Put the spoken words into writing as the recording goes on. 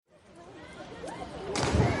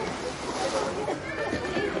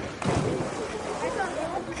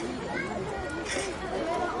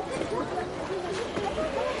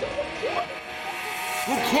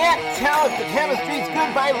can't tell if the chemistry's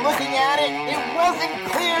good by looking at it. It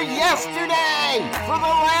wasn't clear yesterday. For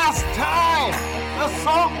the last time, the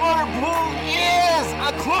saltwater pool is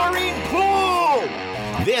a chlorine pool.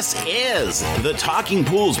 This is the Talking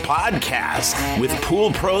Pools podcast with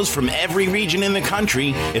pool pros from every region in the country.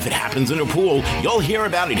 If it happens in a pool, you'll hear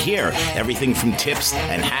about it here. Everything from tips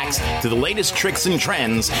and hacks to the latest tricks and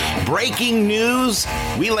trends. Breaking news,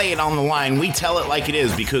 we lay it on the line. We tell it like it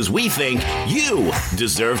is because we think you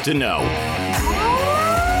deserve to know.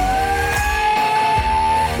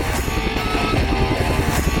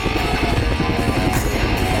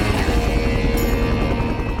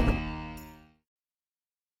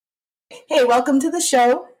 Hey, welcome to the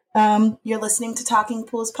show. You're listening to Talking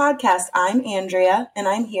Pools podcast. I'm Andrea, and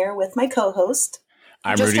I'm here with my co-host.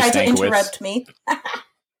 I'm just Rudy tried Stankiewicz. to interrupt me.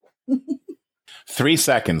 3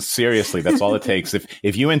 seconds. Seriously, that's all it takes.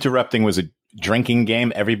 If you interrupting was a drinking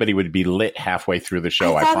game, everybody would be lit halfway through the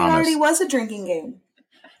show. I thought promise. it already was a drinking game.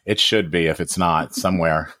 It should be if it's not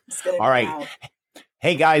somewhere. All right. Out.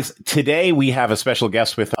 Hey guys, today we have a special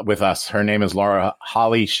guest with us. Her name is Laura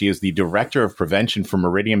Holly. She is the Director of Prevention for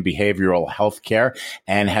Meridian Behavioral Healthcare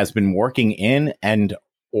and has been working in and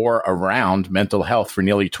or around mental health for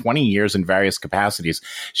nearly 20 years in various capacities.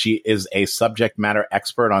 She is a subject matter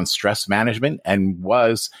expert on stress management and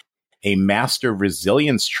was a master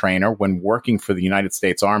resilience trainer when working for the United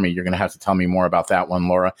States Army. You're going to have to tell me more about that one,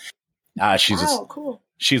 Laura. Cool.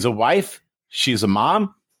 She's a wife. She's a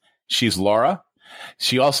mom. She's Laura.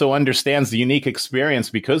 She also understands the unique experience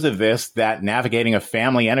because of this, that navigating a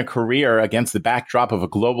family and a career against the backdrop of a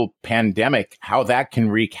global pandemic, how that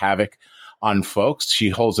can wreak havoc on folks. She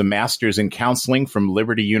holds a master's in counseling from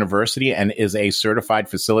Liberty University and is a certified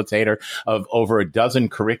facilitator of over a dozen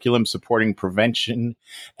curriculum supporting prevention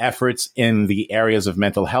efforts in the areas of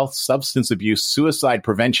mental health, substance abuse, suicide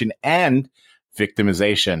prevention, and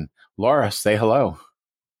victimization. Laura, say hello.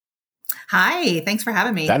 Hi, thanks for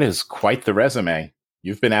having me. That is quite the resume.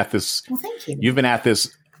 You've been at this. Well, thank you. You've been at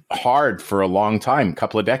this hard for a long time,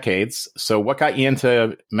 couple of decades. So what got you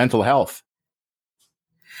into mental health?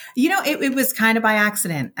 You know, it was kind of by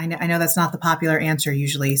accident. I know that's not the popular answer.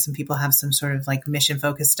 Usually some people have some sort of like mission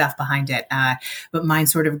focused stuff behind it. But mine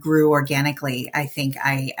sort of grew organically. I think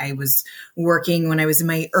I was working when I was in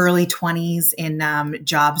my early 20s in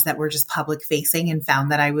jobs that were just public facing and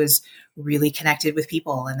found that I was really connected with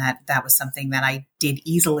people and that was something that I did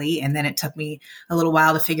easily. And then it took me a little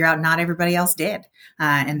while to figure out not everybody else did.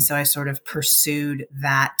 And so I sort of pursued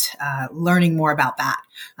that, learning more about that,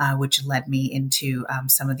 which led me into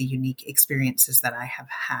some of the unique experiences that I have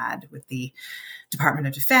had with the Department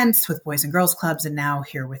of Defense, with Boys and Girls Clubs, and now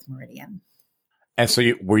here with Meridian. And so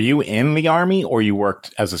were you in the Army or you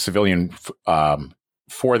worked as a civilian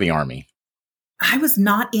for the Army? I was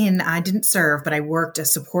I didn't serve, but I worked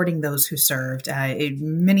supporting those who served.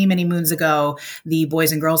 Many, many moons ago, the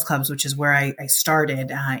Boys and Girls Clubs, which is where I started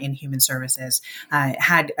in human services,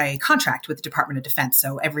 had a contract with the Department of Defense.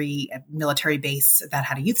 So every military base that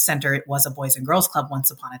had a youth center, it was a Boys and Girls Club once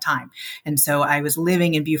upon a time. And so I was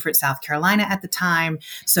living in Beaufort, South Carolina at the time.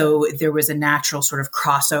 So there was a natural sort of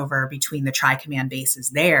crossover between the Tri-Command bases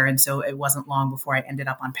there. And so it wasn't long before I ended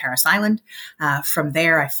up on Parris Island. From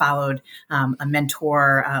there, I followed a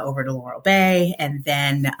mentor over to Laurel Bay, and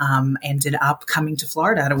then ended up coming to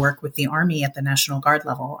Florida to work with the Army at the National Guard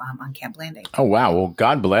level on Camp Blanding. Oh, wow. Well,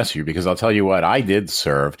 God bless you, because I'll tell you what, I did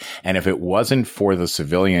serve. And if it wasn't for the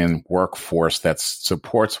civilian workforce that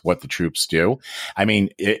supports what the troops do, I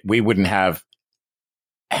mean, we wouldn't have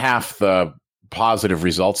half the positive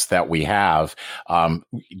results that we have,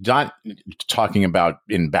 not talking about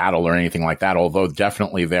in battle or anything like that, although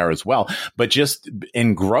definitely there as well, but just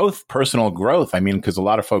in growth, personal growth. I mean, because a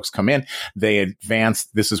lot of folks come in, they advance.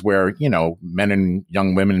 This is where, men and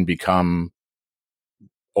young women become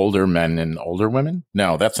older men and older women.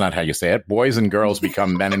 No, that's not how you say it. Boys and girls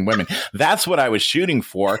become men and women. That's what I was shooting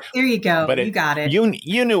for. There you go. But you got it.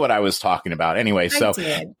 You knew what I was talking about anyway. I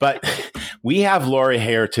did. But we have Laura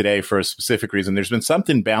here today for a specific reason. There's been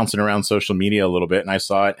something bouncing around social media a little bit, and I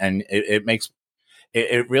saw it, and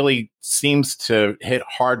it really seems to hit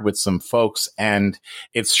hard with some folks, and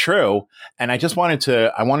it's true. And I wanted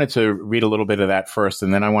to read a little bit of that first,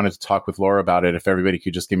 and then I wanted to talk with Laura about it. If everybody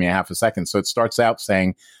could just give me a half a second. So it starts out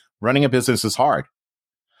saying, running a business is hard.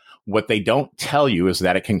 What they don't tell you is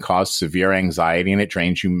that it can cause severe anxiety and it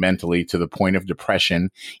drains you mentally to the point of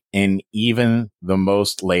depression in even the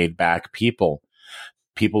most laid back people.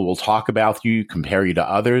 People will talk about you, compare you to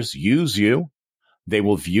others, use you. They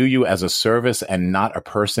will view you as a service and not a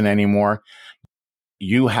person anymore.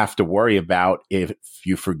 You have to worry about if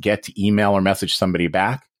you forget to email or message somebody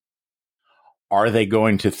back, Are they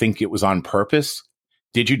going to think it was on purpose?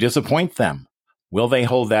 Did you disappoint them? Will they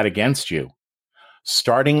hold that against you?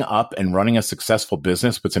 Starting up and running a successful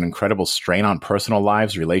business puts an incredible strain on personal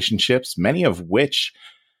lives, relationships, many of which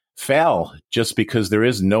fail just because there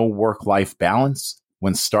is no work-life balance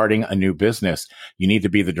when starting a new business. You need to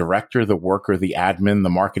be the director, the worker, the admin, the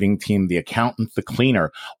marketing team, the accountant, the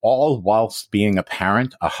cleaner, all whilst being a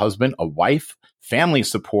parent, a husband, a wife, family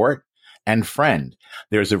support, and friend.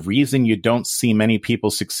 There's a reason you don't see many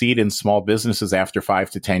people succeed in small businesses after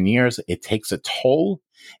 5 to 10 years. It takes a toll.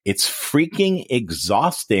 It's freaking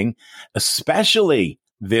exhausting, especially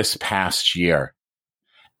this past year.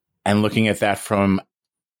 And looking at that from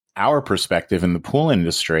our perspective in the pool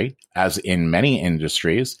industry, as in many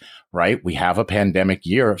industries, right? We have a pandemic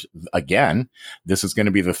year again. This is going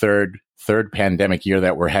to be the third pandemic year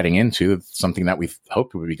that we're heading into, something that we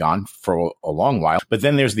hoped would be gone for a long while. But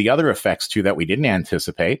then there's the other effects too that we didn't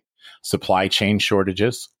anticipate: supply chain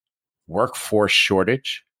shortages, workforce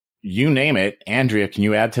shortage, you name it. Andrea, can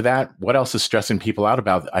you add to that? What else is stressing people out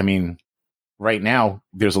about? I mean, right now,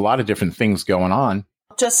 there's a lot of different things going on.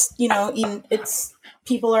 Just, it's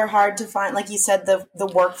people are hard to find. Like you said,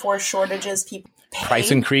 the workforce shortages, people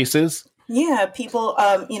price increases. Yeah, people,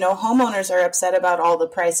 homeowners are upset about all the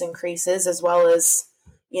price increases, as well as,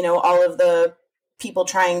 all of the people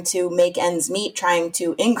trying to make ends meet, trying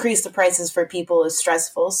to increase the prices for people is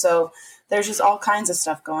stressful. So there's just all kinds of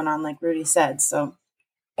stuff going on, like Rudy said. So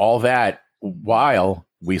all that while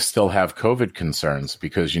we still have COVID concerns,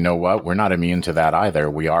 because you know what? We're not immune to that either.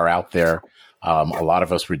 We are out there. A lot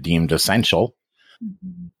of us were deemed essential.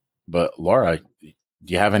 Mm-hmm. But Laura, do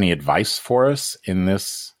you have any advice for us in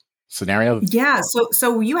this scenario? Yeah.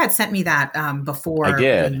 So you had sent me that before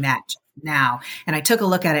we met now, and I took a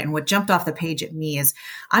look at it, and what jumped off the page at me is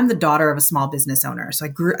I'm the daughter of a small business owner. So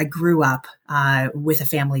I grew up with a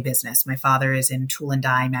family business. My father is in tool and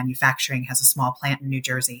die manufacturing, has a small plant in New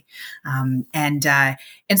Jersey. And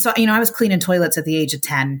so, I was cleaning toilets at the age of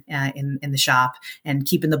 10 in the shop and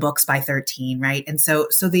keeping the books by 13. Right. And so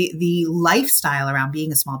the lifestyle around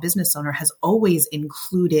being a small business owner has always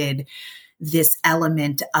included this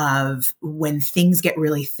element of when things get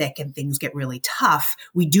really thick and things get really tough,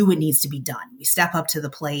 we do what needs to be done. We step up to the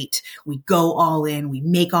plate, we go all in, we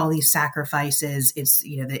make all these sacrifices. It's,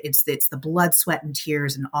 it's the blood, sweat, and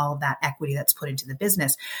tears and all of that equity that's put into the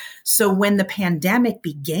business. So when the pandemic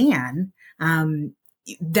began,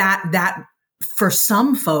 that for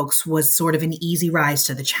some folks was sort of an easy rise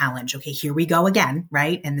to the challenge. Okay, here we go again,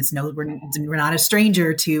 right? And we're not a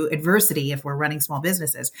stranger to adversity if we're running small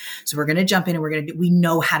businesses. So we're going to jump in and we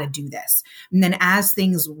know how to do this. And then as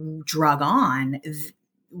things drug on,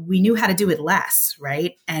 we knew how to do it less,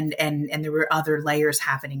 right? And there were other layers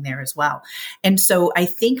happening there as well. And so I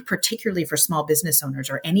think particularly for small business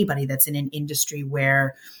owners or anybody that's in an industry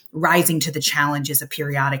where rising to the challenge is a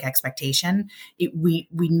periodic expectation, we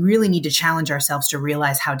really need to challenge ourselves to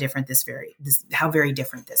realize how very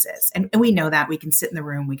different this is. And we know that. We can sit in the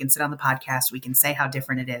room, we can sit on the podcast, we can say how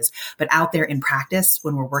different it is. But out there in practice,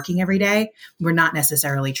 when we're working every day, we're not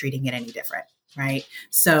necessarily treating it any different. Right.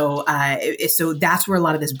 So that's where a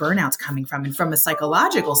lot of this burnout's coming from. And from a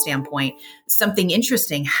psychological standpoint, something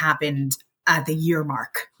interesting happened at the year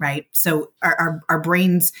mark, right? So our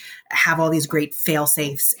brains have all these great fail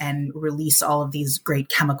safes and release all of these great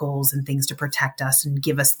chemicals and things to protect us and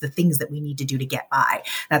give us the things that we need to do to get by.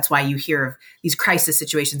 That's why you hear of these crisis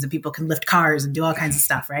situations and people can lift cars and do all kinds of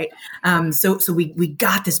stuff, right? So we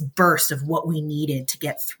got this burst of what we needed to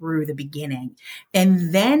get through the beginning.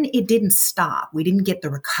 And then it didn't stop. We didn't get the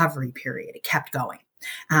recovery period. It kept going.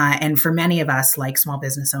 And for many of us, like small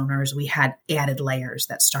business owners, we had added layers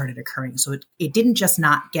that started occurring. So it didn't just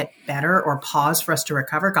not get better or pause for us to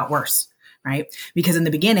recover, it got worse, right? Because in the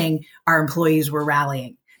beginning, our employees were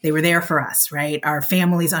rallying. They were there for us, right? Our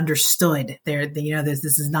families understood this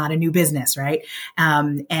is not a new business, right?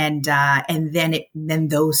 And then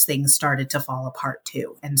those things started to fall apart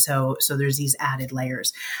too. And so there's these added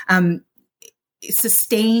layers.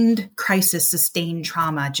 Sustained crisis, sustained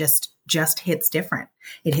trauma just hits different.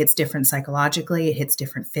 It hits different psychologically, it hits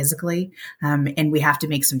different physically, and we have to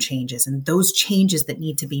make some changes. And those changes that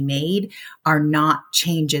need to be made are not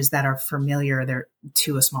changes that are familiar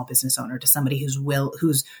to a small business owner, to somebody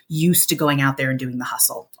who's used to going out there and doing the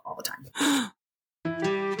hustle all the time.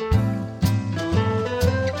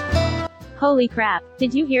 Holy crap,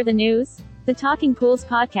 did you hear the news? The Talking Pools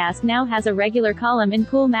podcast now has a regular column in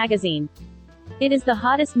Pool Magazine. It is the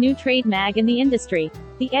hottest new trade mag in the industry.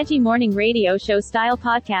 The edgy morning radio show style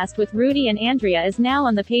podcast with Rudy and Andrea is now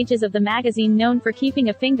on the pages of the magazine, known for keeping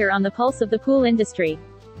a finger on the pulse of the pool industry.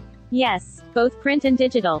 Yes, both print and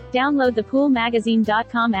digital. Download the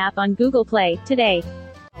poolmagazine.com app on Google Play today.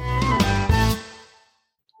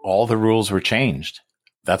 All the rules were changed.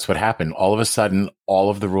 That's what happened. All of a sudden, all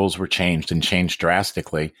of the rules were changed and changed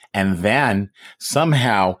drastically. And then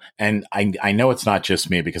somehow, and I know it's not just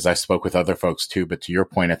me because I spoke with other folks too, but to your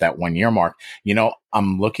point at that 1 year mark,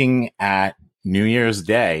 I'm looking at New Year's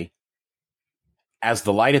Day as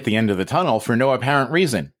the light at the end of the tunnel for no apparent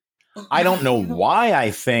reason. I don't know why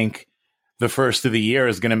I think the first of the year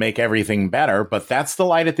is going to make everything better, but that's the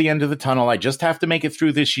light at the end of the tunnel. I just have to make it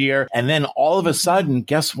through this year. And then all of a sudden,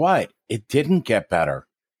 guess what? It didn't get better.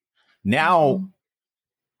 Now,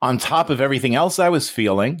 on top of everything else I was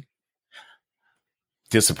feeling,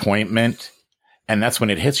 disappointment. And that's when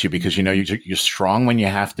it hits you because, you're strong when you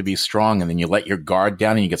have to be strong. And then you let your guard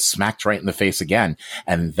down and you get smacked right in the face again.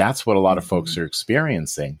 And that's what a lot of folks are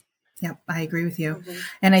experiencing. Yep, I agree with you.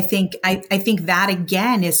 And I think that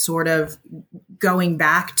again is sort of going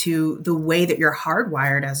back to the way that you're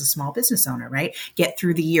hardwired as a small business owner, right? Get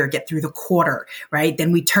through the year, get through the quarter, right?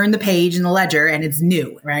 Then we turn the page in the ledger and it's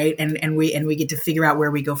new, right? And we get to figure out where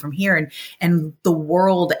we go from here. And the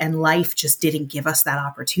world and life just didn't give us that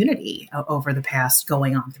opportunity over the past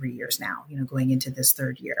going on 3 years now, going into this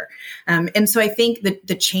third year. And so I think that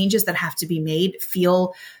the changes that have to be made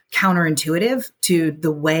feel counterintuitive to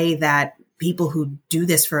the way that people who do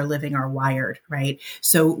this for a living are wired, right?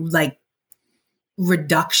 So like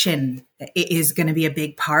reduction is going to be a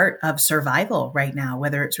big part of survival right now,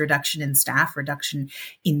 whether it's reduction in staff, reduction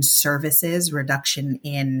in services, reduction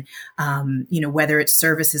in, whether it's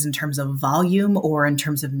services in terms of volume or in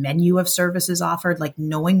terms of menu of services offered, like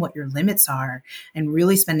knowing what your limits are and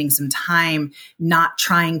really spending some time not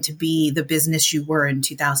trying to be the business you were in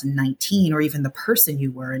 2019 or even the person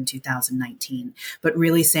you were in 2019, but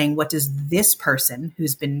really saying, what does this person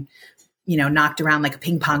who's been knocked around like a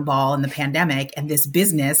ping pong ball in the pandemic and this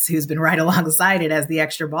business who's been right alongside it as the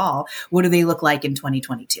extra ball, what do they look like in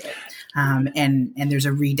 2022? And there's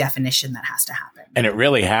a redefinition that has to happen. And it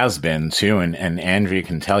really has been too. And Andrea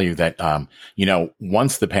can tell you that,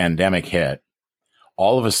 once the pandemic hit,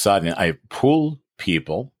 all of a sudden pool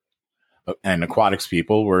people and aquatics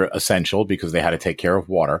people were essential because they had to take care of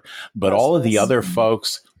water. But all of the other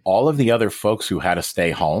folks who had to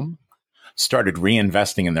stay home started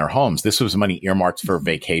reinvesting in their homes. This was money earmarked for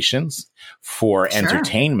vacations, for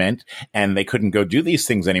entertainment, and they couldn't go do these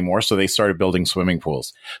things anymore. So they started building swimming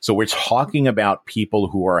pools. So we're talking about people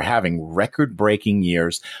who are having record-breaking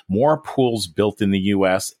years, more pools built in the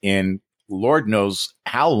U.S. in Lord knows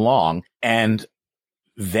how long. And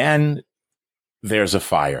then there's a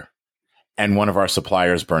fire. And one of our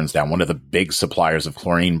suppliers burns down. One of the big suppliers of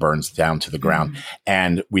chlorine burns down to the ground.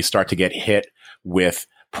 And we start to get hit with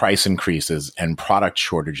price increases and product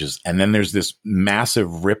shortages. And then there's this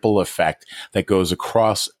massive ripple effect that goes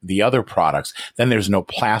across the other products. Then there's no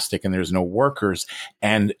plastic and there's no workers,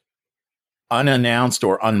 and unannounced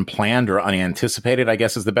or unplanned or unanticipated, I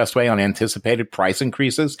guess is the best way, unanticipated price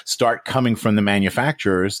increases start coming from the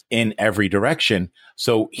manufacturers in every direction.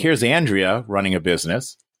 So here's Andrea running a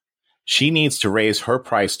business. She needs to raise her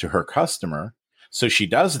price to her customer. So she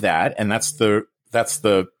does that. And that's the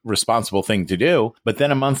responsible thing to do. But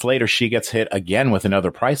then a month later, she gets hit again with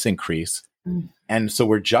another price increase. And so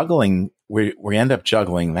we end up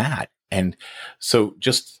juggling that. And so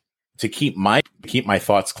just to keep my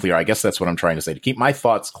thoughts clear, I guess that's what I'm trying to say, to keep my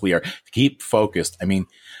thoughts clear, to keep focused. I mean,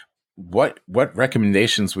 what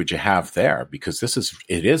recommendations would you have there? Because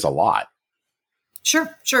it is a lot.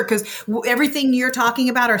 Sure. Because everything you're talking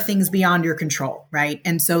about are things beyond your control, right?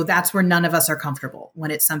 And so that's where none of us are comfortable.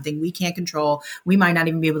 When it's something we can't control, we might not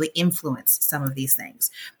even be able to influence some of these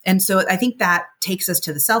things. And so I think that takes us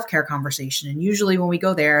to the self-care conversation. And usually when we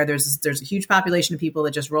go there, there's a huge population of people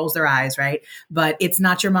that just rolls their eyes, right? But it's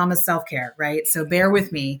not your mama's self-care, right? So bear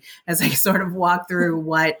with me as I sort of walk through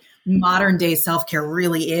what modern day self-care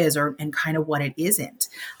really is, and kind of what it isn't.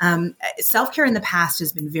 Self-care in the past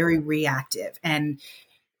has been very reactive and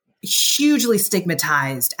hugely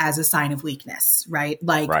stigmatized as a sign of weakness, right?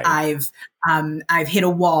 Like I've hit a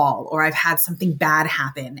wall or I've had something bad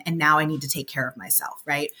happen and now I need to take care of myself,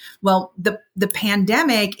 right? Well, the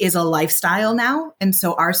pandemic is a lifestyle now. And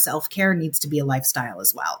so our self-care needs to be a lifestyle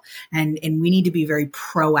as well. And we need to be very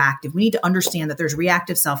proactive. We need to understand that there's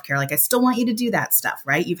reactive self-care. Like I still want you to do that stuff,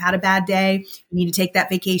 right? You've had a bad day. You need to take that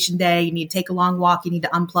vacation day. You need to take a long walk. You need to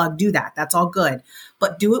unplug, do that. That's all good.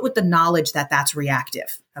 But do it with the knowledge that that's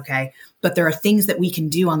reactive. Okay. But there are things that we can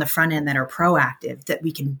do on the front end that are proactive that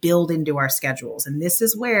we can build into our schedules. And this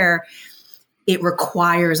is where it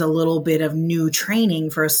requires a little bit of new training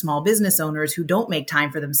for small business owners who don't make time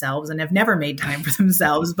for themselves and have never made time for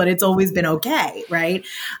themselves, but it's always been okay, right?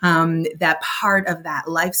 That part of that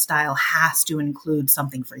lifestyle has to include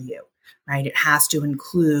something for you. Right. It has to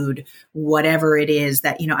include whatever it is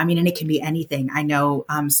that, and it can be anything. I know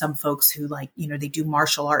some folks who they do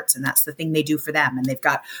martial arts and that's the thing they do for them. And they've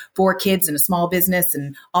got 4 kids and a small business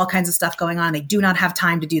and all kinds of stuff going on. They do not have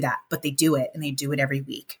time to do that, but they do it and they do it every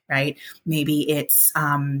week. Right. Maybe it's,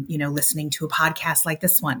 listening to a podcast like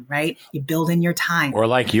this one. Right. You build in your time. Or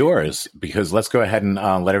like yours, because let's go ahead and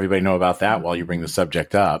let everybody know about that while you bring the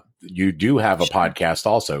subject up. You do have a podcast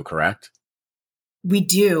also, correct? We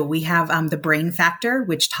do. We have the Brain Factor,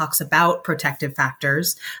 which talks about protective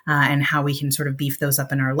factors and how we can sort of beef those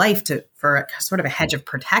up in our life for a, sort of a hedge of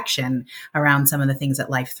protection around some of the things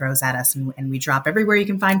that life throws at us. And we drop everywhere you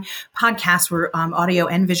can find podcasts. We're audio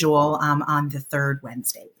and visual on the 3rd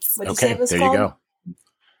Wednesdays. Okay, there you go.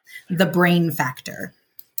 The Brain Factor.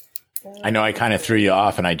 I know I kind of threw you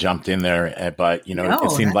off and I jumped in there, but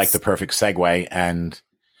it seemed like the perfect segue and.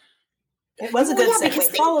 It was a good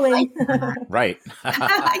segue. Following. Right.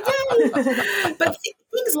 But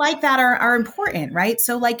things like that are important, right?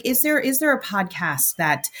 So is there a podcast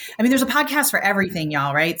that, there's a podcast for everything,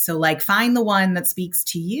 y'all, right? So find the one that speaks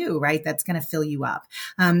to you, right? That's going to fill you up.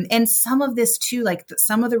 And some of this too,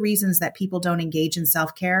 some of the reasons that people don't engage in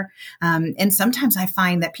self-care. And sometimes I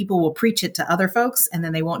find that people will preach it to other folks and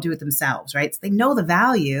then they won't do it themselves, right? So they know the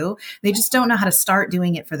value. They just don't know how to start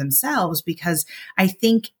doing it for themselves because I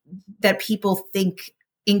think that people think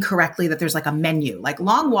incorrectly that there's a menu,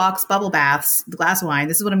 long walks, bubble baths, the glass of wine.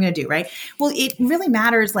 This is what I'm going to do. Right. Well, it really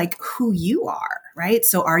matters who you are. Right.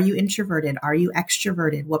 So are you introverted? Are you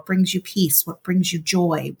extroverted? What brings you peace? What brings you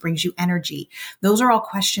joy? Brings you energy? Those are all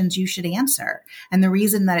questions you should answer. And the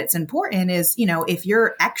reason that it's important is, if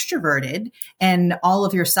you're extroverted and all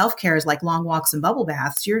of your self-care is long walks and bubble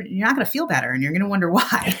baths, you're not going to feel better and you're going to wonder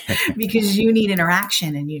why, because you need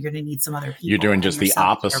interaction and you're going to need some other people. You're doing just the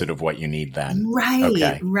opposite of what you need then. Right.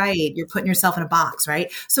 Okay. Right. You're putting yourself in a box.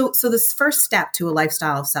 Right. So this first step to a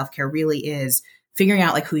lifestyle of self-care really is figuring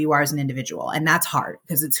out who you are as an individual. And that's hard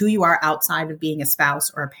because it's who you are outside of being a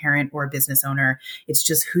spouse or a parent or a business owner. It's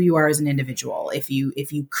just who you are as an individual. If you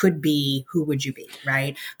could be, who would you be?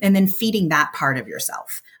 Right. And then feeding that part of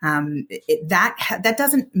yourself. That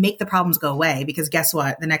doesn't make the problems go away because guess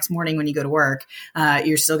what? The next morning when you go to work,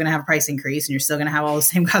 you're still going to have a price increase and you're still going to have all the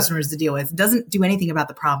same customers to deal with. It doesn't do anything about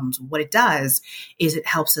the problems. What it does is it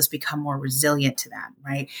helps us become more resilient to them.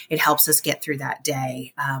 Right. It helps us get through that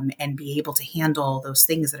day and be able to handle those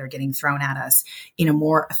things that are getting thrown at us in a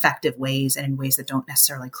more effective ways and in ways that don't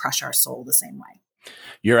necessarily crush our soul the same way.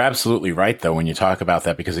 You're absolutely right, though, when you talk about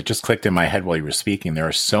that, because it just clicked in my head while you were speaking. There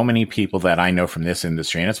are so many people that I know from this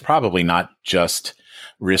industry, and it's probably not just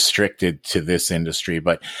restricted to this industry,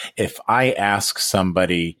 but if I ask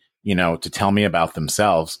somebody, to tell me about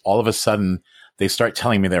themselves, all of a sudden they start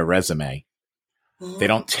telling me their resume. They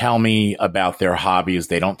don't tell me about their hobbies.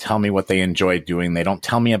 They don't tell me what they enjoy doing. They don't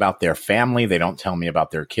tell me about their family. They don't tell me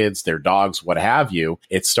about their kids, their dogs, what have you.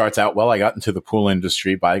 It starts out, well, I got into the pool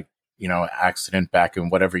industry by, accident back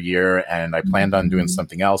in whatever year, and I planned on doing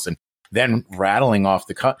something else. And then rattling off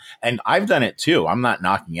the cut. And I've done it too. I'm not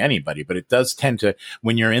knocking anybody, but it does tend to,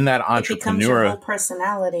 when you're in that entrepreneur, it becomes your whole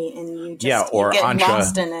personality and you just you get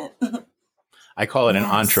lost in it. I call it an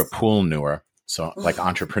entrepreneur. So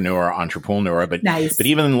entrepreneur, but nice. But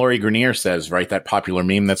even Lori Greiner says, right, that popular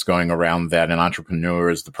meme that's going around that an entrepreneur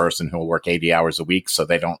is the person who will work 80 hours a week so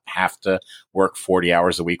they don't have to work 40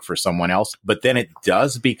 hours a week for someone else. But then it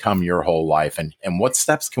does become your whole life. And what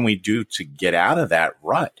steps can we do to get out of that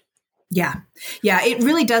rut? Yeah. It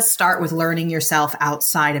really does start with learning yourself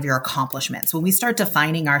outside of your accomplishments. When we start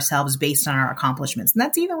defining ourselves based on our accomplishments, and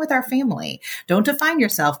that's even with our family, don't define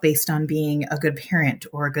yourself based on being a good parent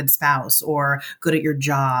or a good spouse or good at your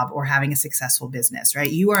job or having a successful business,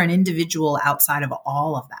 right? You are an individual outside of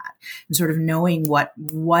all of that, and sort of knowing what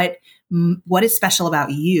is special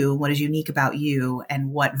about you, what is unique about you,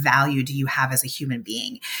 and what value do you have as a human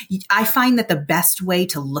being? I find that the best way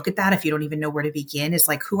to look at that, if you don't even know where to begin, is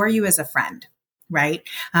who are you as a friend? Right?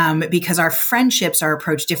 Because our friendships are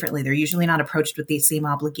approached differently. They're usually not approached with the same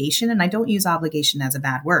obligation. And I don't use obligation as a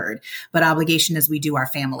bad word, but obligation as we do our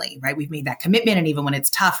family, right? We've made that commitment. And even when it's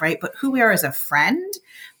tough, right? But who we are as a friend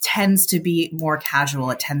tends to be more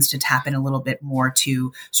casual. It tends to tap in a little bit more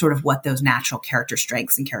to sort of what those natural character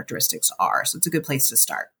strengths and characteristics are. So it's a good place to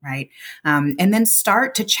start, right? And then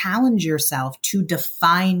start to challenge yourself to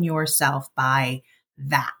define yourself by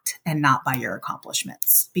that and not by your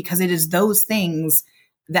accomplishments, because it is those things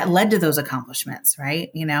that led to those accomplishments, right?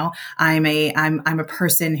 You know, I'm a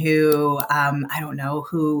person who,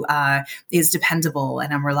 who is dependable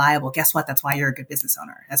and I'm reliable. Guess what? That's why you're a good business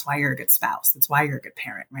owner. That's why you're a good spouse. That's why you're a good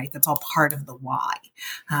parent, right? That's all part of the why.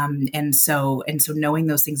 And so knowing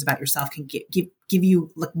those things about yourself can give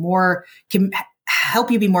you can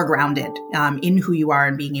help you be more grounded in who you are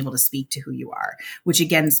and being able to speak to who you are, which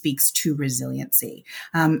again speaks to resiliency.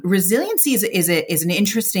 Resiliency is an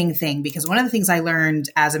interesting thing, because one of the things I learned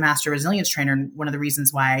as a master resilience trainer, and one of the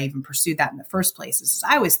reasons why I even pursued that in the first place, is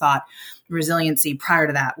I always thought resiliency prior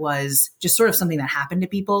to that was just sort of something that happened to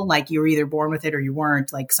people. Like you were either born with it or you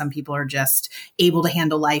weren't. Like some people are just able to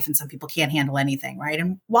handle life and some people can't handle anything, right?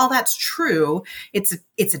 And while that's true, it's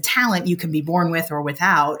a talent you can be born with or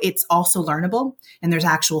without. It's also learnable, and there's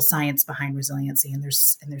actual science behind resiliency, and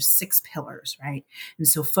there's 6 pillars, right? And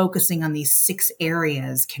so focusing on these 6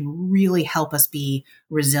 areas can really help us be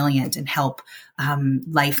resilient and help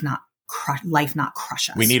life not crush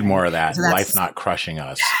us. We need more of that. So life not crushing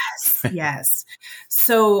us. Yes.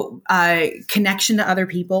 So connection to other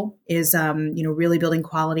people is, really building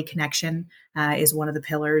quality connection is one of the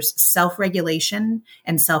pillars. Self-regulation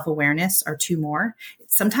and self-awareness are 2 more.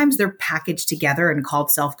 Sometimes they're packaged together and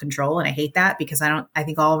called self-control. And I hate that, because I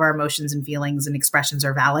think all of our emotions and feelings and expressions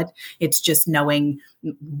are valid. It's just knowing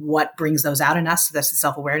what brings those out in us. So that's the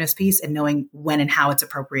self-awareness piece, and knowing when and how it's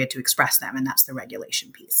appropriate to express them. And that's the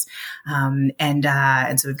regulation piece.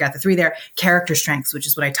 And so we've got the 3 there. Character strengths, which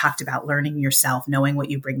is what I talked about, learning yourself, knowing what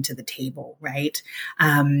you bring to the table, right?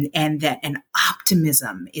 And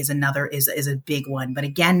optimism is a big one. But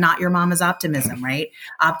again, not your mama's optimism, right?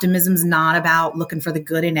 Optimism's not about looking for the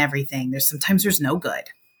good in everything. Sometimes there's no good,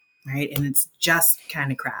 right? And it's just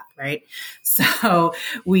kind of crap, right? So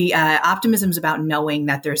optimism is about knowing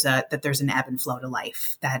that there's an ebb and flow to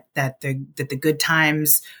life, that the good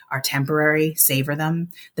times are temporary, savor them.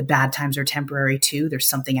 The bad times are temporary too. There's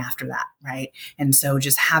something after that, right? And so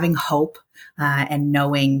just having hope and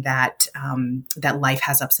knowing that that life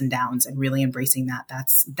has ups and downs, and really embracing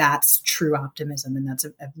that's true optimism, and that's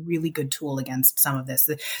a really good tool against some of this.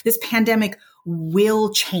 This pandemic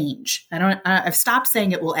will change. I've stopped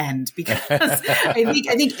saying it will end, because I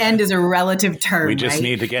think end is a relative term. We just right?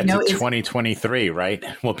 need to get to 2023, right?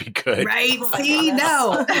 We'll be good. Right? See,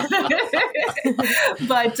 no.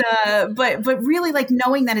 But really, like,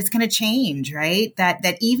 knowing that it's going to change, right?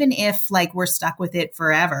 That even if like we're stuck with it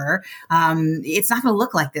forever, it's not going to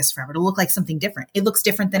look like this forever. It'll look like something different. It looks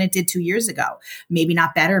different than it did 2 years ago. Maybe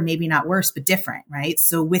not better, maybe not worse, but different, right?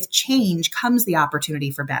 So with change comes the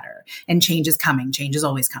opportunity for better, and change is coming. Change is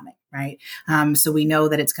always coming, right? So we know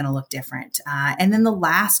that it's going to look different. And then the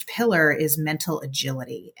last pillar is mental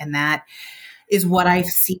agility. And that is what I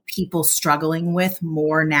see people struggling with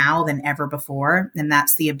more now than ever before. And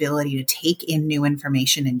that's the ability to take in new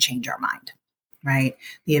information and change our mind, right?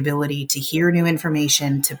 The ability to hear new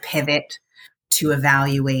information, to pivot, to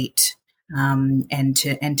evaluate, and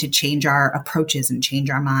to change our approaches and change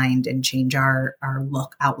our mind and change our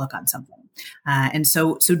outlook on something. And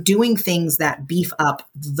so doing things that beef up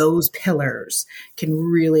those pillars can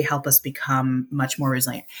really help us become much more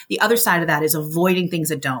resilient. The other side of that is avoiding things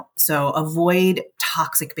that don't. So avoid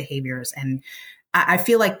toxic behaviors. And I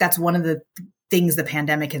feel like that's one of the things the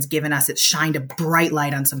pandemic has given us. It's shined a bright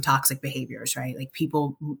light on some toxic behaviors, right? Like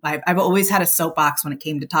people, I've always had a soapbox when it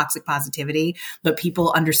came to toxic positivity, but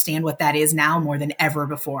people understand what that is now more than ever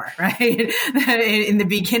before, right? In the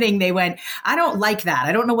beginning, they went, I don't like that.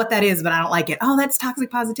 I don't know what that is, but I don't like it. Oh, that's toxic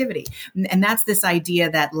positivity. And that's this idea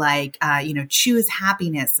that like, choose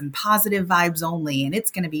happiness and positive vibes only, and it's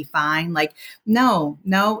going to be fine. Like, no,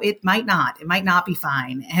 it might not. It might not be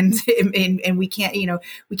fine. And we can't,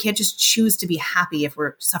 we can't just choose to be happy if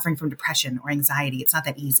we're suffering from depression or anxiety. It's not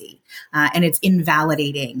that easy. And it's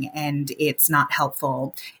invalidating, and it's not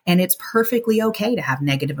helpful. And it's perfectly okay to have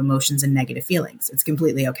negative emotions and negative feelings. It's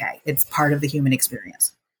completely okay. It's part of the human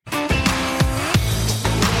experience.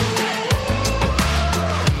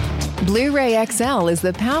 Blu-ray XL is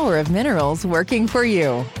the power of minerals working for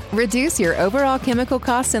you. Reduce your overall chemical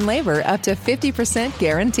costs and labor up to 50%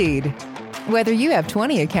 guaranteed. Whether you have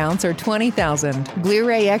 20 accounts or 20,000,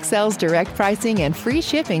 Blu-ray XL's direct pricing and free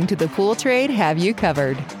shipping to the pool trade have you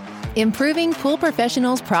covered. Improving pool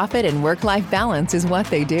professionals' profit and work-life balance is what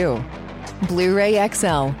they do. Blu-ray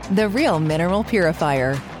XL, the real mineral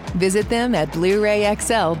purifier. Visit them at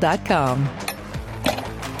BluRayXL.com.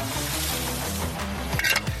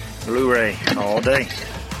 Blu-ray all day.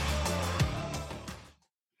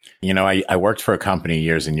 I worked for a company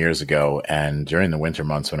years and years ago, and during the winter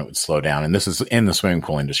months when it would slow down, and this is in the swimming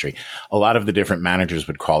pool industry, a lot of the different managers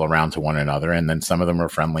would call around to one another, and then some of them were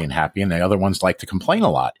friendly and happy, and the other ones like to complain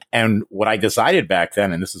a lot. And what I decided back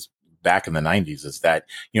then, and this is back in the 90s, is that,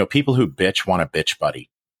 people who bitch want a bitch buddy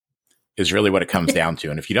is really what it comes down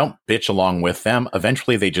to. And if you don't bitch along with them,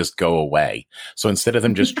 eventually they just go away. So instead of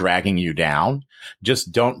them just dragging you down,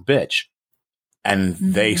 just don't bitch. And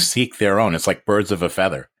they seek their own. It's like birds of a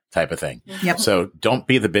feather type of thing. Yep. So don't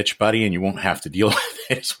be the bitch buddy and you won't have to deal with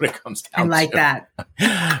it. It's what it comes down to. I like that.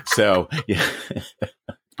 So, yeah.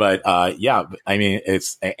 But,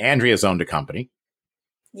 it's Andrea's owned a company.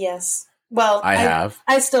 Yes. Well,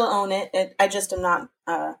 I still own it. I just am not,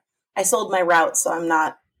 I sold my route, so I'm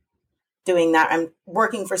not doing that. I'm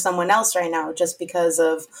working for someone else right now just because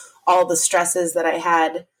of all the stresses that I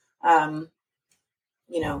had.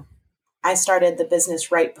 I started the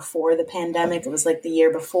business right before the pandemic. It was like the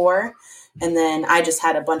year before. And then I just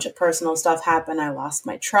had a bunch of personal stuff happen. I lost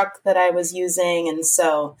my truck that I was using. And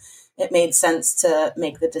so it made sense to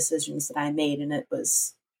make the decisions that I made. And it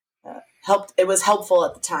was it was helpful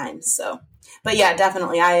at the time. So, but yeah,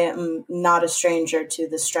 definitely. I am not a stranger to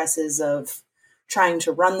the stresses of trying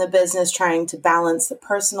to run the business, trying to balance the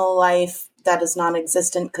personal life that is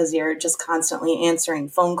non-existent because you're just constantly answering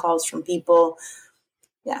phone calls from people.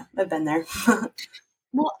 Yeah, I've been there.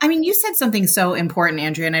 Well, I mean, you said something so important,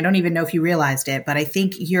 Andrea, and I don't even know if you realized it, but I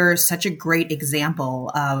think you're such a great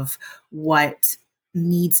example of what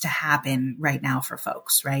needs to happen right now for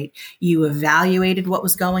folks, right? You evaluated what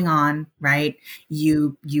was going on, right?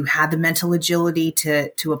 You had the mental agility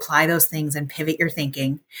to apply those things and pivot your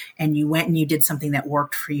thinking, and you went and you did something that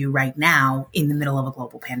worked for you right now in the middle of a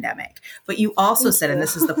global pandemic. But you also said, and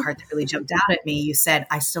this is the part that really jumped out at me, you said,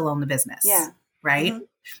 I still own the business. Yeah. Right? Mm-hmm.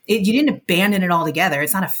 You didn't abandon it altogether.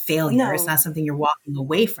 It's not a failure. No. It's not something you're walking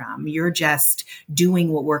away from. You're just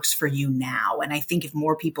doing what works for you now. And I think if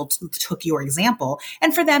more people took your example,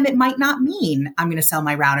 and for them, it might not mean I'm going to sell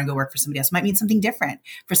my route and go work for somebody else. It might mean something different.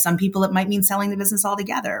 For some people, it might mean selling the business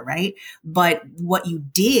altogether, right? But what you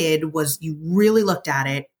did was you really looked at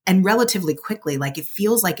it, and relatively quickly, like it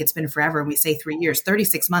feels like it's been forever. And we say 3 years,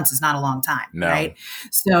 36 months is not a long time, right?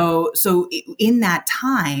 So in that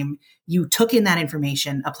time, you took in that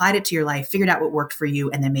information, applied it to your life, figured out what worked for you,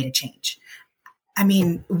 and then made a change. I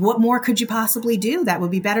mean, what more could you possibly do that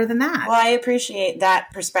would be better than that? Well, I appreciate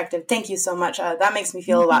that perspective. Thank you so much. That makes me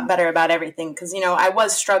feel a lot better about everything because, I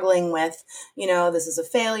was struggling with, this is a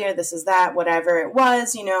failure, this is that, whatever it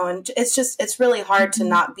was, and it's really hard to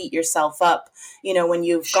not beat yourself up, when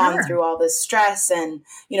you've gone through all this stress and,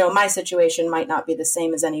 my situation might not be the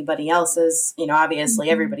same as anybody else's, obviously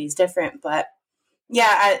everybody's different, but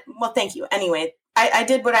yeah, thank you. Anyway, I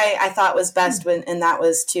did what I thought was best and that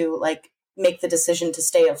was to make the decision to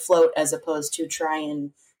stay afloat as opposed to try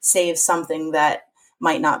and save something that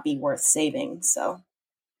might not be worth saving. So.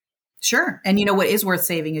 Sure. And what is worth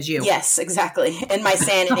saving is you. Yes, exactly. And my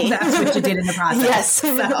sanity. That's what you did in the process. Yes.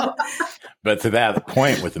 So. But to that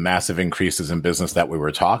point, with the massive increases in business that we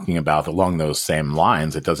were talking about along those same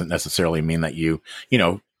lines, it doesn't necessarily mean that you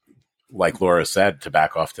like Laura said, to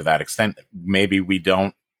back off to that extent, maybe we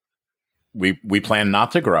don't. We plan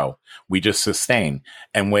not to grow. We just sustain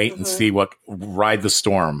and wait and see ride the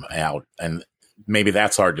storm out. And maybe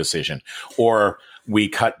that's our decision. Or we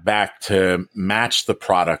cut back to match the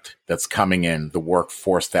product that's coming in, the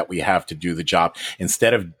workforce that we have to do the job.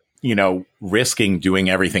 Instead of, risking doing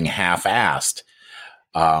everything half-assed,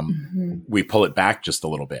 we pull it back just a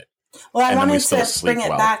little bit. Well, I wanted to bring it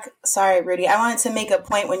back. Sorry, Rudy. I wanted to make a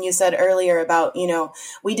point when you said earlier about,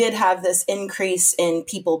 we did have this increase in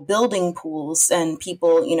people building pools and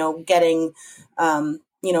people, getting,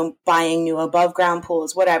 buying new above ground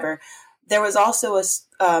pools, whatever. There was also,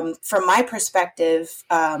 from my perspective,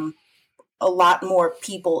 a lot more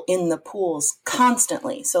people in the pools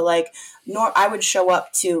constantly. So I would show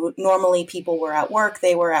up to, normally people were at work,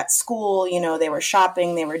 they were at school, they were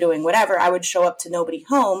shopping, they were doing whatever. I would show up to nobody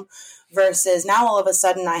home versus now all of a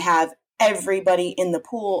sudden I have everybody in the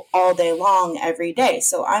pool all day long, every day.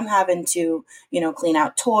 So I'm having to, clean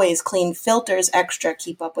out toys, clean filters extra,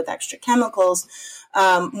 keep up with extra chemicals,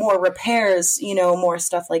 more repairs, more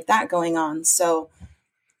stuff like that going on. So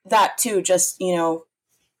that too, just,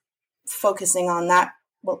 focusing on that,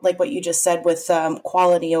 like what you just said with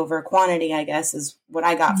quality over quantity, I guess is what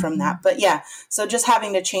I got from that. But yeah, so just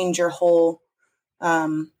having to change your whole,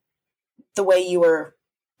 the way you were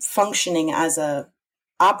functioning as a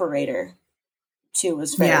operator too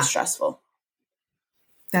was very stressful.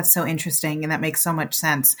 That's so interesting. And that makes so much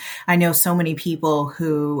sense. I know so many people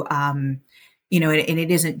who, and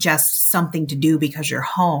it isn't just something to do because you're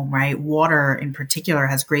home, right? Water in particular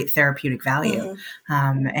has great therapeutic value.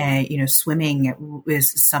 And, swimming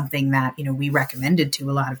is something that, we recommended to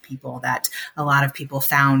a lot of people, that a lot of people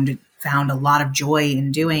found a lot of joy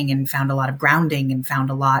in doing, and found a lot of grounding, and found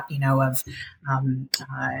a lot, of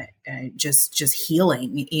just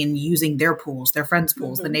healing in using their pools, their friends'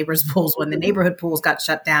 pools, the neighbors' pools. When the neighborhood pools got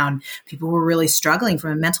shut down, people were really struggling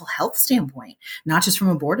from a mental health standpoint, not just from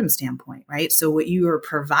a boredom standpoint, right? So what you are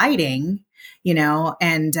providing,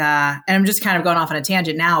 and I'm just kind of going off on a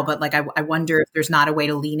tangent now, but like, I wonder if there's not a way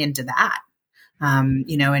to lean into that,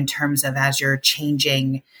 in terms of, as you're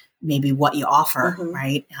changing maybe what you offer,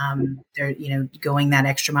 right? Going that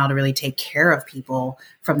extra mile to really take care of people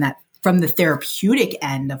from the therapeutic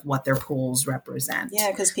end of what their pools represent.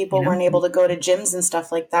 Yeah, because people weren't able to go to gyms and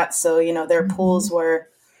stuff like that. So, their pools were,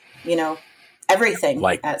 everything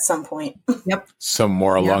at some point. Yep. So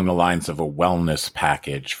more along the lines of a wellness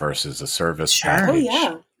package versus a service package.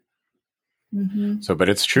 Oh, yeah. So, but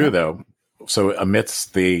it's true though. So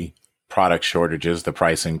amidst the product shortages, the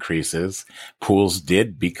price increases, pools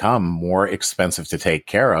did become more expensive to take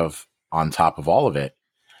care of on top of all of it,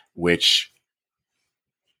 which,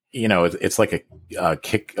 it's like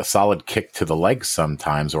a solid kick to the legs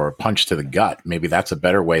sometimes, or a punch to the gut. Maybe that's a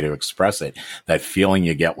better way to express it. That feeling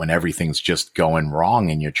you get when everything's just going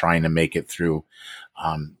wrong and you're trying to make it through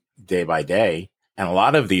day by day. And a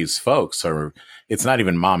lot of these folks it's not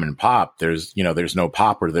even mom and pop. There's no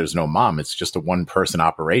pop or there's no mom. It's just a one person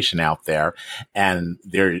operation out there, and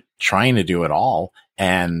they're trying to do it all,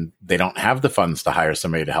 and they don't have the funds to hire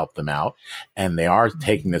somebody to help them out. And they are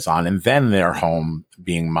taking this on, and then they're home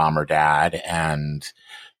being mom or dad and,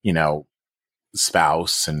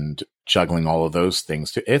 spouse, and juggling all of those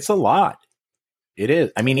things too. It's a lot. It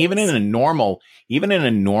is. I mean, even in a normal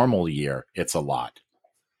year, it's a lot.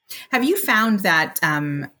 Have you found that,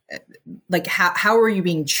 how are you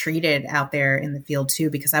being treated out there in the field too?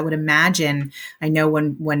 Because I would imagine, I know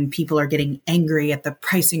when people are getting angry at the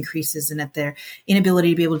price increases and at their inability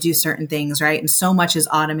to be able to do certain things, right? And so much is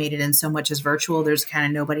automated and so much is virtual, there's kind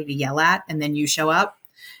of nobody to yell at, and then you show up.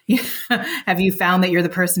 Have you found that you're the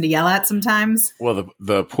person to yell at sometimes? Well,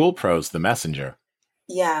 the pool pro's the messenger.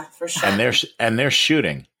 Yeah, for sure. And they're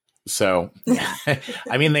shooting. So,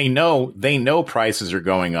 I mean, they know prices are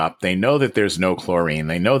going up. They know that there's no chlorine.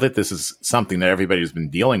 They know that this is something that everybody's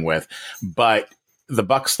been dealing with, but the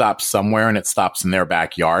buck stops somewhere, and it stops in their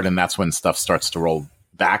backyard. And that's when stuff starts to roll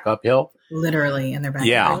back uphill. Literally in their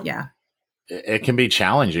backyard. Yeah. It can be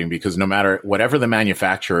challenging because no matter whatever the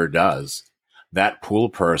manufacturer does, that pool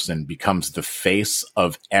person becomes the face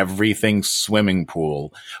of everything swimming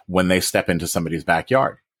pool when they step into somebody's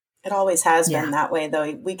backyard. It always has been that way,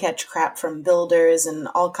 though. We catch crap from builders and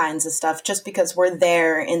all kinds of stuff just because we're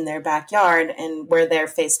there in their backyard and we're there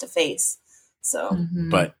face to face. So,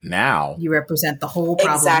 but now you represent the whole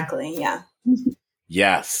problem. Exactly. Yeah.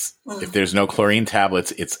 Yes. If there's no chlorine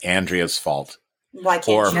tablets, it's Andrea's fault. Why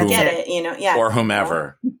can't you get it? Yeah. Or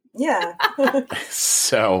whomever. Yeah.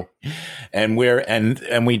 So, and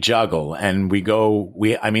we juggle and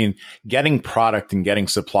getting product and getting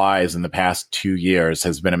supplies in the past 2 years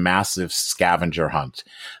has been a massive scavenger hunt.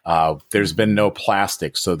 There's been no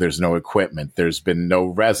plastic, so there's no equipment. There's been no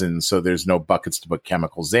resin, so there's no buckets to put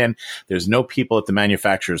chemicals in. There's no people at the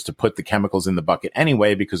manufacturers to put the chemicals in the bucket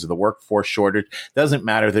anyway, because of the workforce shortage. Doesn't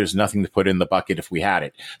matter. There's nothing to put in the bucket if we had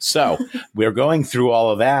it. So we're going through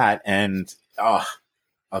all of that, and,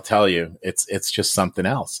 I'll tell you, it's just something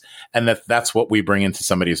else. And that's what we bring into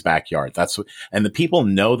somebody's backyard. And the people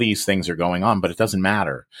know these things are going on, but it doesn't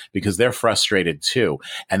matter because they're frustrated too.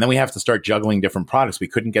 And then we have to start juggling different products. We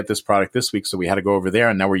couldn't get this product this week, so we had to go over there,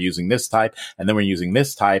 and now we're using this type, and then we're using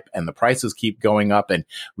this type, and the prices keep going up, and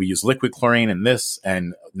we use liquid chlorine and this,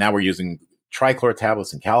 and now we're using trichlor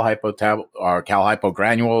tablets and Cal Hypo tablet or Cal Hypo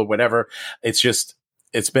granule or whatever.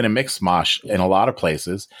 It's been a mix mosh in a lot of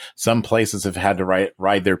places. Some places have had to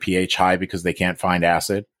ride their pH high because they can't find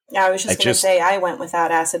acid. Yeah, I was just going to say, I went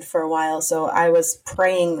without acid for a while, so I was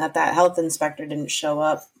praying that health inspector didn't show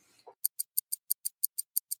up.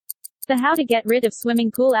 The How to Get Rid of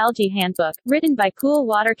Swimming Pool Algae Handbook, written by pool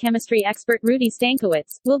water chemistry expert Rudy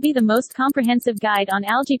Stankiewicz, will be the most comprehensive guide on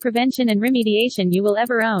algae prevention and remediation you will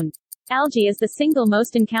ever own. Algae is the single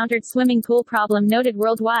most encountered swimming pool problem noted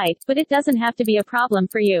worldwide, but it doesn't have to be a problem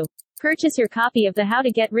for you. Purchase your copy of the How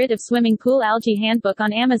to Get Rid of Swimming Pool Algae Handbook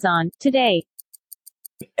on Amazon today.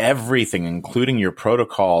 Everything, including your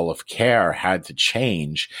protocol of care, had to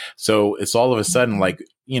change. So it's all of a sudden like,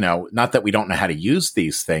 not that we don't know how to use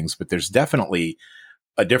these things, but there's definitely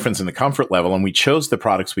a difference in the comfort level, and we chose the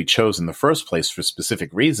products we chose in the first place for specific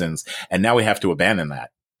reasons, and now we have to abandon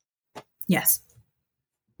that. Yes.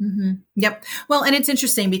 Mm-hmm. Yep. Well, and it's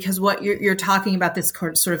interesting because what you're talking about, this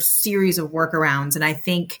sort of series of workarounds. And I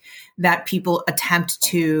think that people attempt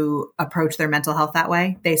to approach their mental health that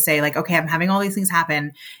way. They say like, okay, I'm having all these things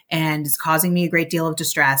happen and it's causing me a great deal of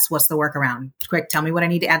distress. What's the workaround? Quick, tell me what I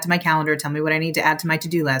need to add to my calendar. Tell me what I need to add to my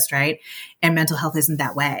to-do list. Right. And mental health isn't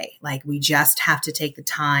that way. Like, we just have to take the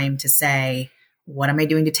time to say, what am I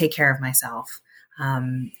doing to take care of myself?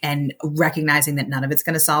 And recognizing that none of it's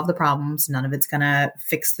going to solve the problems, none of it's going to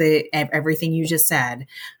fix everything you just said,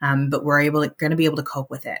 but we're going to be able to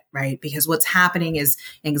cope with it, right? Because what's happening is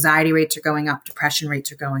anxiety rates are going up, depression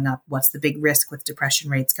rates are going up. What's the big risk with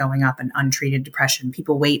depression rates going up and untreated depression?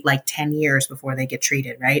 People wait like 10 years before they get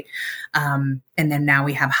treated, right? And then now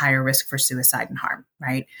we have higher risk for suicide and harm,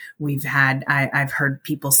 right? I've heard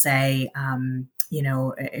people say,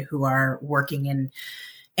 who are working in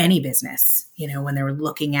any business, when they were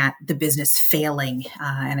looking at the business failing,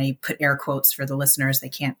 and I put air quotes for the listeners, they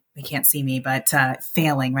can't see me, but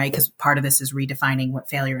failing, right? Because part of this is redefining what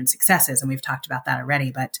failure and success is. And we've talked about that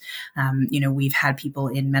already. But, we've had people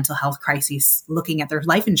in mental health crises looking at their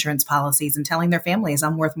life insurance policies and telling their families,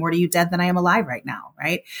 I'm worth more to you dead than I am alive right now,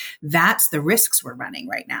 right? That's the risks we're running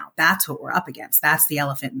right now. That's what we're up against. That's the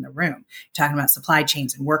elephant in the room. You're talking about supply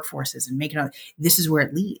chains and workforces and this is where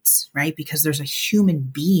it leads, right? Because there's a human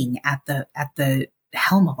being at the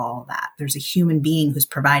helm of all of that. There's a human being who's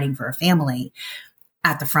providing for a family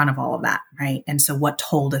at the front of all of that, right? And so what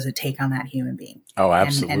toll does it take on that human being? Oh,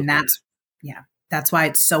 absolutely. And that's why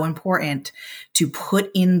it's so important to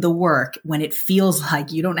put in the work when it feels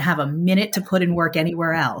like you don't have a minute to put in work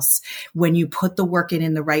anywhere else, when you put the work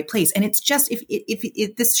in the right place. And it's just,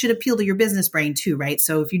 if this should appeal to your business brain too, right?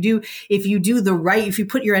 So if you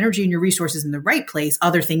put your energy and your resources in the right place,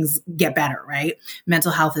 other things get better, right?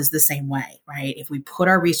 Mental health is the same way, right? If we put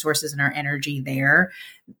our resources and our energy there,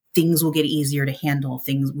 things will get easier to handle.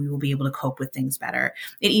 We will be able to cope with things better.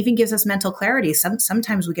 It even gives us mental clarity.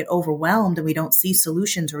 Sometimes we get overwhelmed and we don't see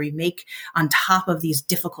solutions, or we make, on top of these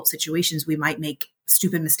difficult situations, we might make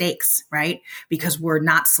stupid mistakes, right? Because we're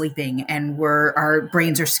not sleeping and our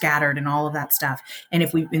brains are scattered and all of that stuff. And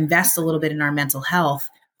if we invest a little bit in our mental health,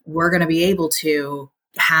 we're going to be able to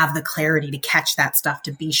have the clarity to catch that stuff,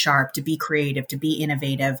 to be sharp, to be creative, to be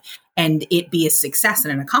innovative, and it be a success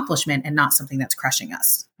and an accomplishment and not something that's crushing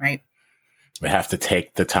us, right? We have to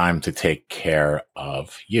take the time to take care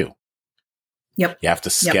of you. Yep. You have to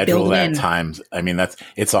schedule that time. I mean,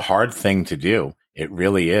 it's a hard thing to do. It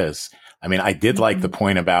really is. I mean, I did like the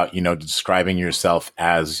point about, describing yourself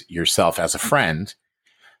as a friend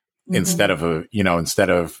instead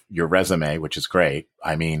of your resume, which is great.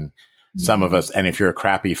 I mean, some of us, and if you're a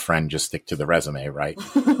crappy friend, just stick to the resume, right?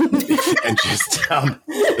 And just,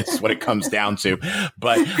 it's what it comes down to.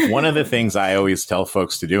 But one of the things I always tell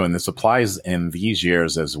folks to do, and this applies in these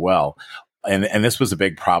years as well, and this was a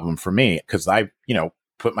big problem for me, because I,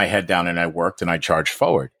 put my head down and I worked and I charged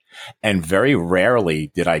forward. And very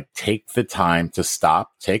rarely did I take the time to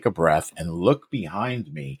stop, take a breath, and look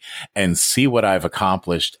behind me and see what I've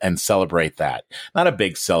accomplished and celebrate that. Not a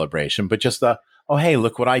big celebration, but just oh, hey,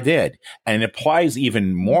 look what I did. And it applies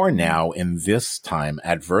even more now in this time,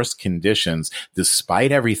 adverse conditions,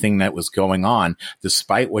 despite everything that was going on,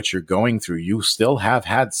 despite what you're going through, you still have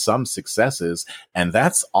had some successes. And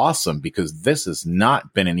that's awesome, because this has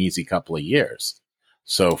not been an easy couple of years.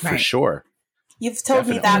 So for sure. You've told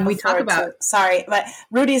me that before too. Sorry, but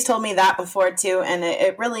Rudy's told me that before too. And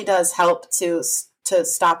it really does help to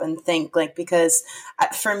stop and think, because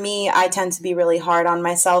for me, I tend to be really hard on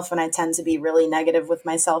myself and I tend to be really negative with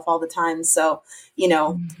myself all the time. So,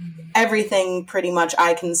 everything pretty much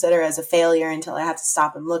I consider as a failure until I have to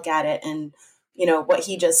stop and look at it. And, what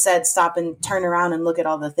he just said, stop and turn around and look at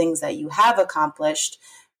all the things that you have accomplished.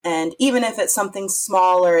 And even if it's something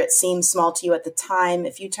small or it seems small to you at the time,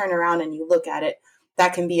 if you turn around and you look at it,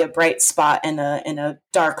 that can be a bright spot in a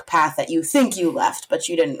dark path that you think you left, but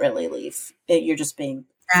you didn't really leave. You're just being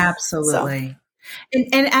absolutely. So.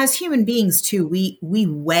 And as human beings too, we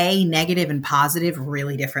weigh negative and positive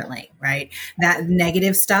really differently, right? That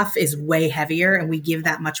negative stuff is way heavier, and we give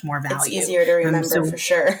that much more value. It's easier to remember for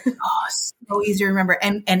sure. So easier to remember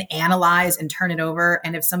and analyze and turn it over.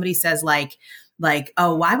 And if somebody says Like,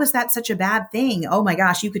 oh, why was that such a bad thing? Oh my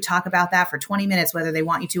gosh, you could talk about that for 20 minutes, whether they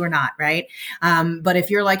want you to or not. Right. But if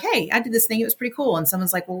you're like, hey, I did this thing, it was pretty cool. And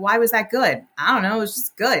someone's like, well, why was that good? I don't know. It was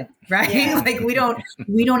just good. Right. Yeah. Like we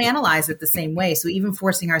don't analyze it the same way. So even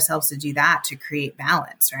forcing ourselves to do that to create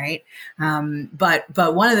balance. Right.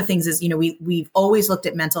 But one of the things is, we've always looked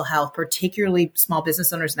at mental health, particularly small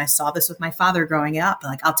business owners. And I saw this with my father growing up,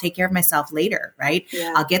 like, I'll take care of myself later. Right.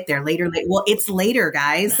 Yeah. I'll get there later. Well, it's later,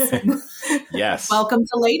 guys. Yes. Welcome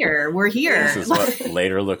to later. We're here. This is what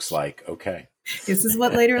later looks like. Okay. This is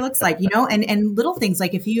what later looks like, and little things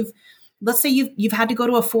like if let's say you've had to go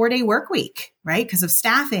to a 4-day work week, right? Because of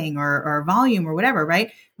staffing or volume or whatever,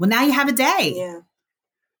 right? Well, now you have a day. Yeah.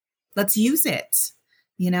 Let's use it.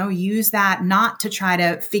 Use that not to try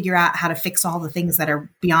to figure out how to fix all the things that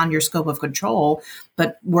are beyond your scope of control,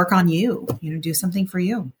 but work on you, do something for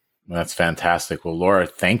you. That's fantastic. Well, Laura,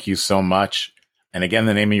 thank you so much. And again,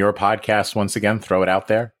 the name of your podcast, once again, throw it out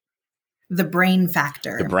there. The Brain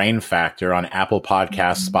Factor. The Brain Factor on Apple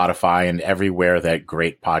Podcasts, Spotify, and everywhere that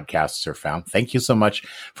great podcasts are found. Thank you so much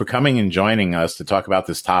for coming and joining us to talk about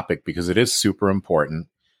this topic, because it is super important.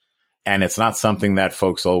 And it's not something that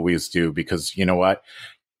folks always do, because you know what?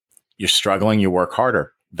 You're struggling, you work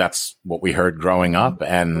harder. That's what we heard growing up.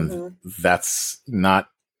 And that's not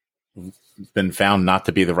been found not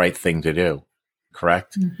to be the right thing to do.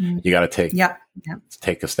 Correct? Mm-hmm. You got to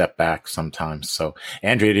take a step back sometimes. So,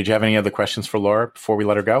 Andrea, did you have any other questions for Laura before we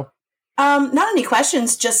let her go? Not any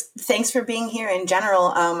questions, just thanks for being here in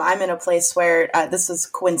general. I'm in a place where this was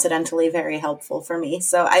coincidentally very helpful for me.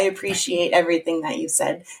 So I appreciate everything that you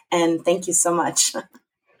said. And thank you so much.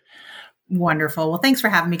 Wonderful. Well, thanks for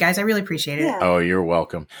having me, guys. I really appreciate it. Yeah. Oh, you're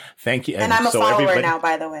welcome. Thank you. And I'm a follower now,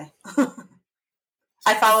 by the way.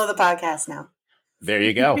 I follow the podcast now. There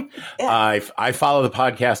you go. Yeah. I follow the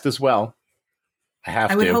podcast as well.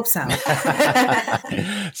 I would hope so.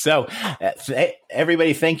 So,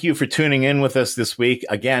 everybody, thank you for tuning in with us this week.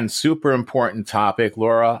 Again, super important topic.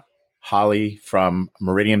 Laura Holly from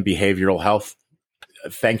Meridian Behavioral Health.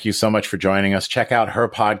 Thank you so much for joining us. Check out her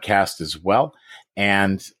podcast as well.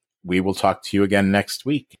 And we will talk to you again next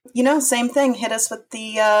week. Same thing. Hit us with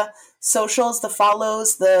the socials, the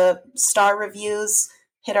follows, the star reviews.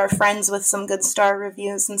 Hit our friends with some good star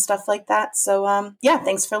reviews and stuff like that. So,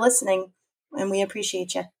 thanks for listening. And we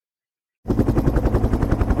appreciate you.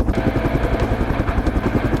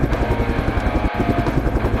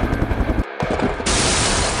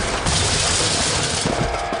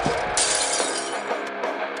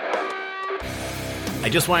 I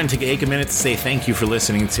just wanted to take a minute to say thank you for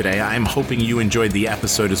listening today. I'm hoping you enjoyed the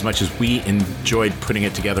episode as much as we enjoyed putting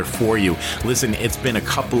it together for you. Listen, it's been a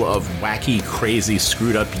couple of wacky, crazy,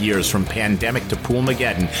 screwed up years from pandemic to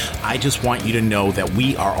Poolmageddon. I just want you to know that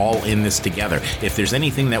we are all in this together. If there's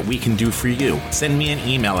anything that we can do for you, send me an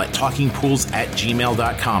email at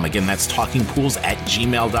talkingpools@gmail.com. Again, that's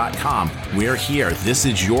talkingpools@gmail.com. We're here. This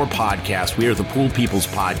is your podcast. We are the Pool People's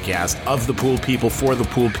podcast, of the Pool People, for the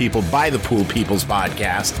Pool People, by the Pool People's podcast.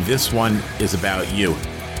 This one is about you.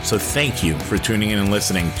 So thank you for tuning in and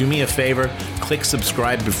listening. Do me a favor, click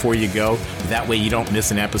subscribe before you go. That way you don't miss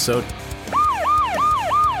an episode.